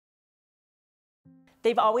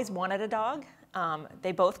They've always wanted a dog.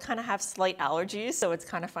 They both kind of have slight allergies, so it's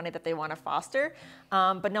kind of funny that they want to foster.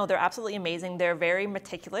 But no, they're absolutely amazing. They're very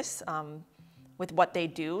meticulous with what they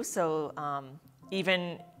do. So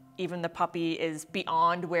even the puppy is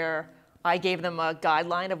beyond where I gave them a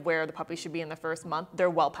guideline of where the puppy should be in the first month. They're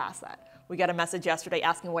well past that. We got a message yesterday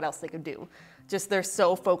asking what else they could do. Just they're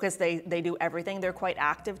so focused, they do everything. They're quite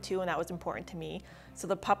active too, and that was important to me. So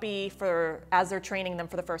the puppy, as they're training them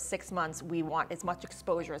for the first 6 months, we want as much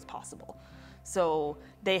exposure as possible. So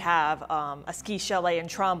they have a ski chalet in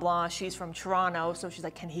Tremblant. She's from Toronto, so she's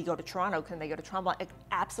like, can he go to Toronto? Can they go to Tremblant? Like,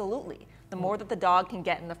 absolutely. The more that the dog can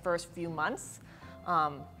get in the first few months,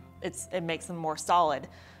 it makes them more solid.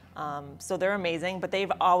 So they're amazing, but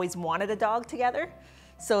they've always wanted a dog together.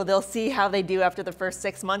 So they'll see how they do after the first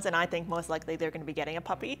 6 months, and I think most likely they're going to be getting a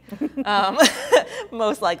puppy,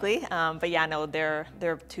 most likely. But yeah, no, they're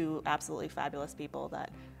two absolutely fabulous people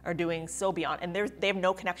that are doing so beyond, and they have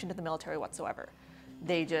no connection to the military whatsoever.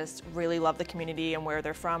 They just really love the community and where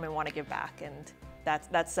they're from and want to give back, and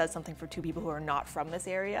that says something for two people who are not from this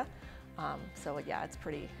area. So yeah, it's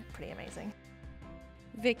pretty amazing.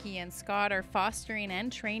 Vicki and Scott are fostering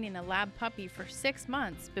and training a lab puppy for 6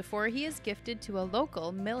 months before he is gifted to a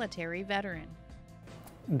local military veteran.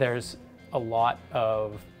 There's a lot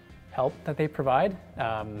of help that they provide.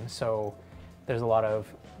 So there's a lot of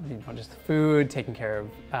just food, taking care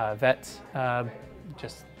of vets,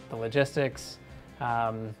 just the logistics.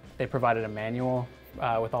 They provided a manual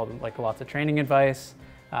with all lots of training advice.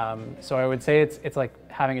 So I would say it's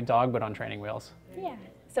like having a dog but on training wheels. Yeah.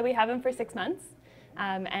 So we have him for 6 months.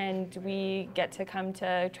 And we get to come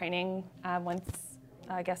to training once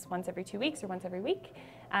every 2 weeks or once every week.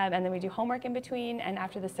 And then we do homework in between, and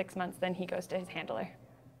after the 6 months, then he goes to his handler.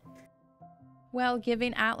 While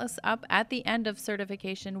giving Atlas up at the end of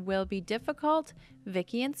certification will be difficult,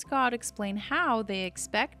 Vicki and Scott explain how they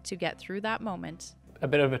expect to get through that moment. A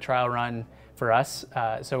bit of a trial run for us.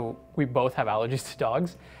 So we both have allergies to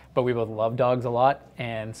dogs, but we both love dogs a lot.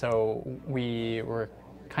 And so we were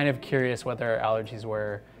kind of curious whether our allergies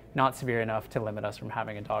were not severe enough to limit us from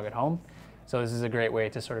having a dog at home. So this is a great way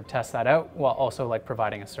to sort of test that out while also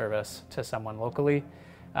providing a service to someone locally.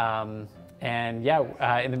 And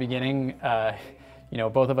yeah, in the beginning,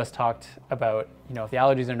 both of us talked about, if the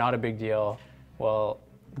allergies are not a big deal, well,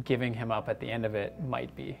 giving him up at the end of it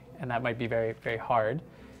might be, and that might be very, very hard.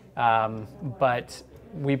 But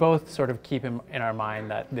we both sort of keep in our mind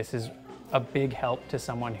that this is a big help to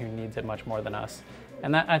someone who needs it much more than us.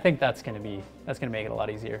 And I think that's going to make it a lot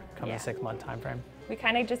easier come the 6 month time frame. We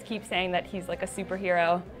kind of just keep saying that he's like a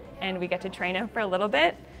superhero, and we get to train him for a little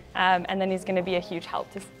bit, and then he's going to be a huge help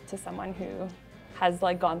to someone who has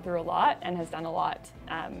gone through a lot and has done a lot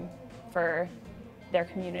for their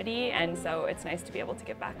community, and so it's nice to be able to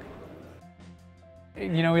give back.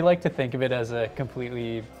 We like to think of it as a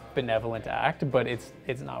completely benevolent act, but it's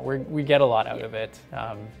not. We get a lot out of it,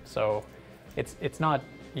 so it's not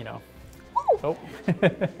Oh.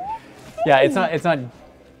 Yeah, it's not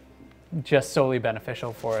just solely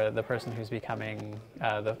beneficial for the person who's becoming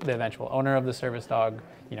the eventual owner of the service dog.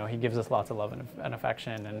 He gives us lots of love and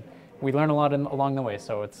affection, and we learn a lot along the way,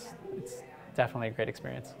 so it's definitely a great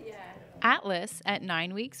experience. Yeah. Atlas, at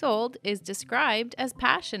 9 weeks old, is described as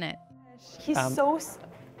passionate. He's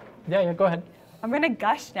Yeah, go ahead. I'm going to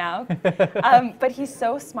gush now, but he's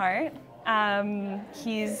so smart.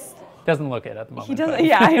 Doesn't look it at the moment. He doesn't.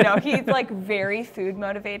 Yeah, I know. He's very food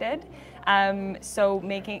motivated. So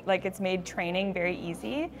it's made training very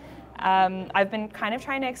easy. I've been kind of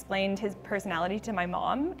trying to explain his personality to my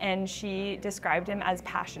mom, and she described him as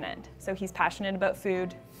passionate. So he's passionate about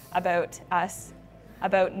food, about us,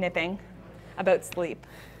 about nipping, about sleep,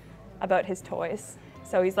 about his toys.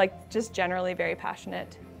 So he's just generally very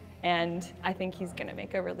passionate, and I think he's gonna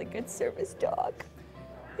make a really good service dog.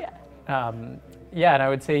 Yeah. Yeah, and I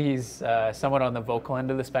would say he's somewhat on the vocal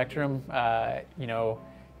end of the spectrum.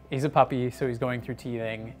 He's a puppy, so he's going through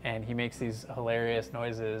teething, and he makes these hilarious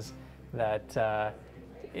noises that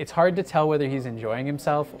it's hard to tell whether he's enjoying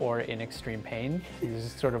himself or in extreme pain.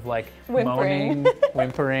 He's sort of whimpering. Moaning,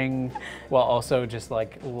 whimpering, while also just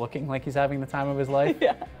looking like he's having the time of his life.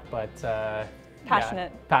 Yeah. But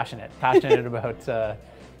passionate. Yeah, passionate about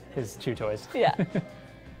his chew toys. Yeah.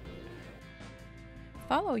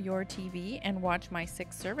 Follow Your TV and watch My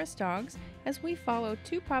 6 Service Dogs as we follow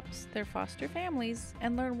 2 pups, their foster families,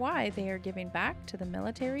 and learn why they are giving back to the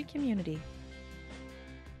military community.